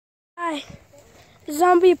Hi.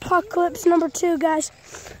 Zombie apocalypse number 2, guys.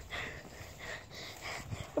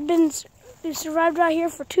 We've survived out here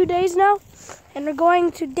for 2 days now, and we're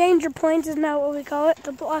going to Danger Point, is now what we call it.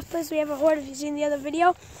 The last place we ever horde, if you've seen the other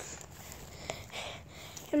video.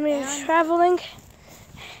 And we're traveling.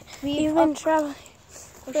 We've been traveling.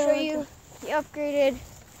 I'll show you the upgraded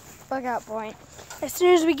bug out point. As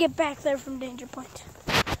soon as we get back there from Danger Point.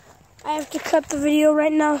 I have to cut the video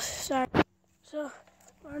right now, sorry. So,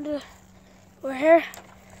 we're here.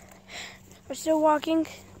 We're still walking.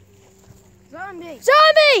 Zombie!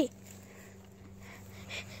 Zombie!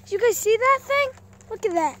 Did you guys see that thing? Look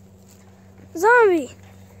at that. Zombie.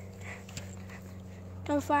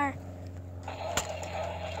 Don't fire.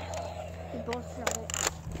 We both shot it.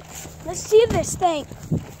 Let's see this thing.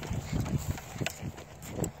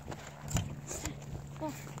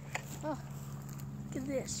 Oh. Look at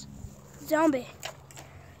this. Zombie.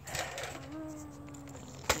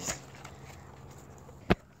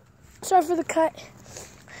 Sorry for the cut.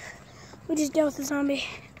 We just dealt with the zombie.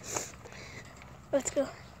 Let's go.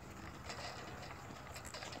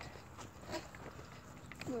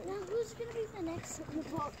 Now who's gonna be the next in the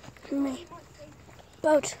boat? Me.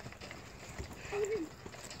 Boat.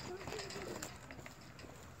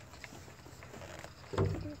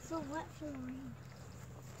 It's so wet for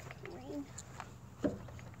the rain.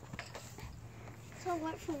 So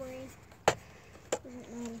wet for rain.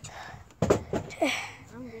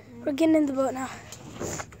 We're getting in the boat now.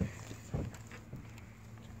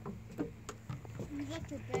 You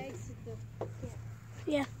left your bags at the...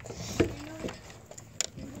 Yeah.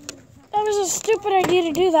 That was a stupid idea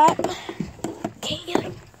to do that. Okay,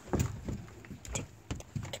 yeah.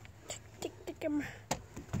 Tick the camera.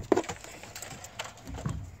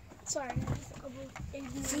 Sorry.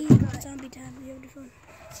 See, zombie time. We have the phone.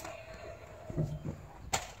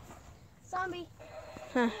 Zombie.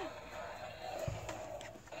 Huh.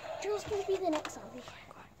 Joel's gonna be the next zombie.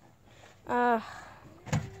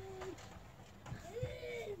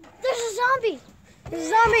 There's a zombie! There's a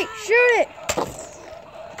zombie! Shoot it!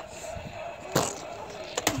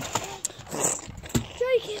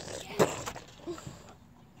 Take it!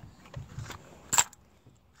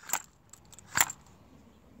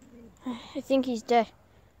 I think he's dead.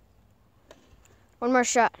 One more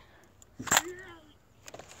shot.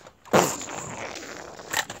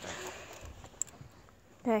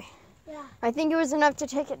 Okay. Yeah, I think it was enough to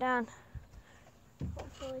take it down.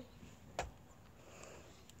 hopefully.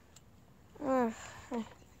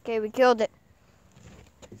 Okay, we killed it.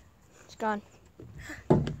 It's gone.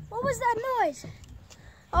 What was that noise?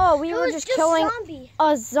 Oh, we were just killing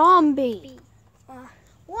a zombie.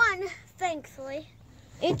 One, thankfully.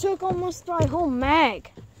 It took almost my whole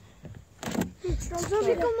mag.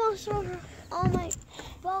 Zombie almost over all my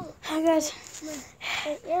boat. Hi guys.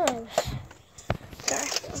 My arrows.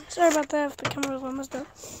 Sorry about that if the camera was almost up.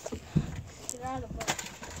 Get out of the boat.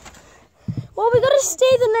 Well, we gotta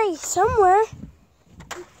stay the night somewhere.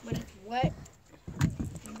 But it's wet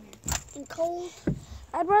and cold.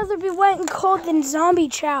 I'd rather be wet and cold than zombie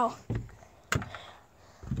chow.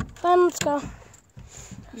 Fine, let's go.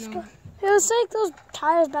 Let's go. Hey, let's take those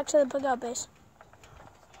tires back to the bug-out base.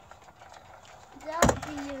 That would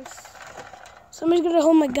be use. Somebody's gonna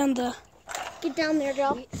hold my gun though. Get down there,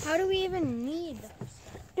 Joe. How do we even need those?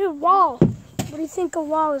 Dude, wall. What do you think a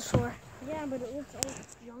wall is for? Yeah, but it looks all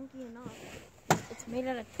junky enough. It's made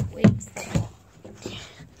out of twigs.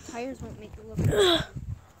 Tires won't make it look good.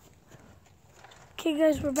 Okay,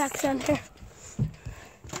 guys, we're back down here. We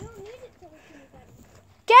don't need it till we can make that.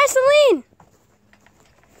 Gasoline!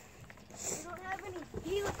 We don't have any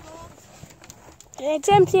vehicles. It's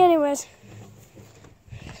empty anyways.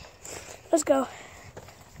 Let's go.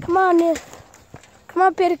 Come on, Neil. Come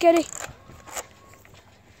on, Peter Kitty.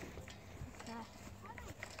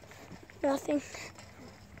 Nothing.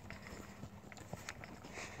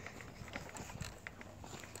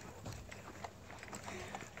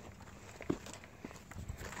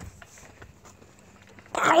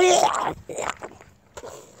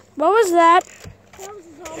 What was that? That was a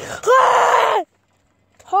zombie.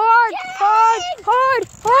 Hard!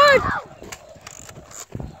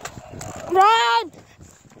 Run!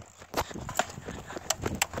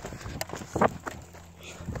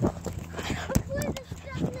 Hopefully this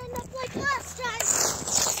doesn't end up like last time.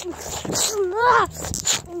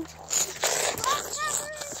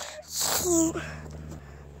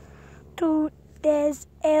 Two days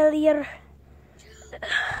earlier.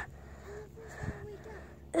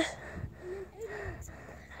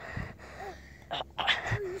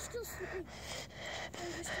 You're still sleeping.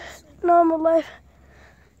 Normal life.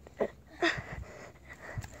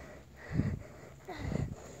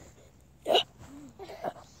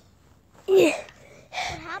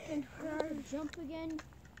 again.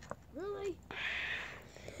 Really?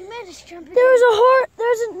 You made us jump again. There's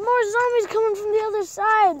more zombies coming from the other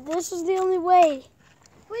side. This is the only way.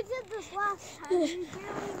 We did this last time. We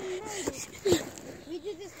barely even made it. We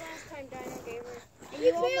did this last time, dinogamer. And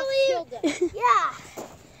you almost killed us. Yeah.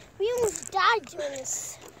 We almost died doing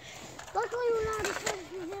this. Luckily, we're not as good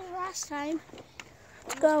as we did last time.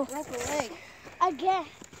 Go. Broke a leg. Again.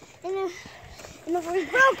 And if we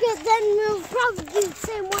broke it, then we'll probably do the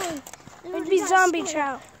same way. It'd be zombie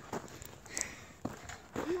chow.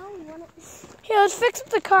 Here, let's fix up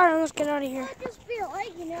the car and let's get out of here. I just feel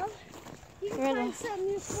like, you know, you can find something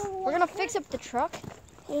useful. We're gonna fix up the truck.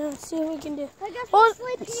 Yeah, let's see what we can do. Well,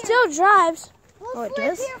 it still drives. We'll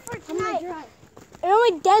sleep here for tonight. I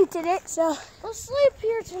only dented it, so. We'll sleep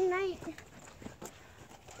here tonight.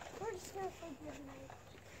 We're just gonna sleep here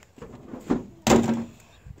tonight.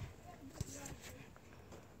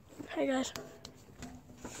 Hey guys.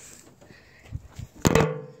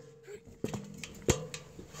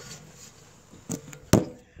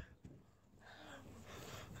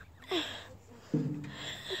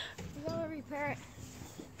 We gotta repair it.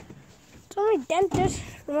 It's only dented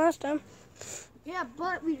from last time. Yeah,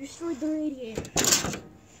 but we destroyed the radiator.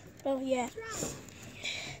 Oh yeah.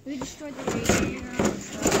 We destroyed the radiator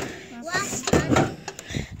last time.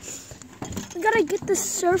 We gotta get the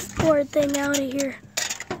surfboard thing out of here.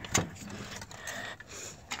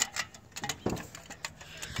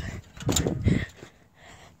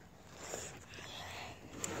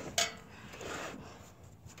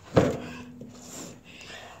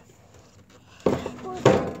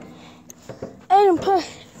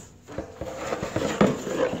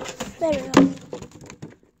 There we go.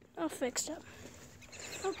 All fixed up.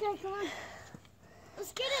 Okay, come on.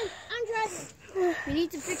 Let's get in. I'm driving. We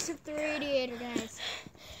need to fix up the radiator, guys.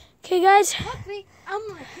 Okay, guys. Okay, I'm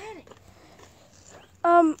a mechanic.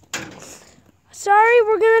 Sorry,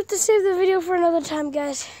 we're gonna have to save the video for another time,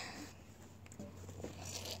 guys.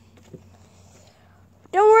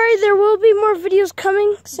 Don't worry, there will be more videos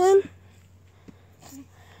coming soon.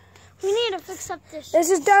 We need to fix up this. This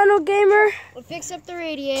is dinogamer. We'll fix up the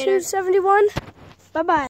radiator. 271. Bye-bye.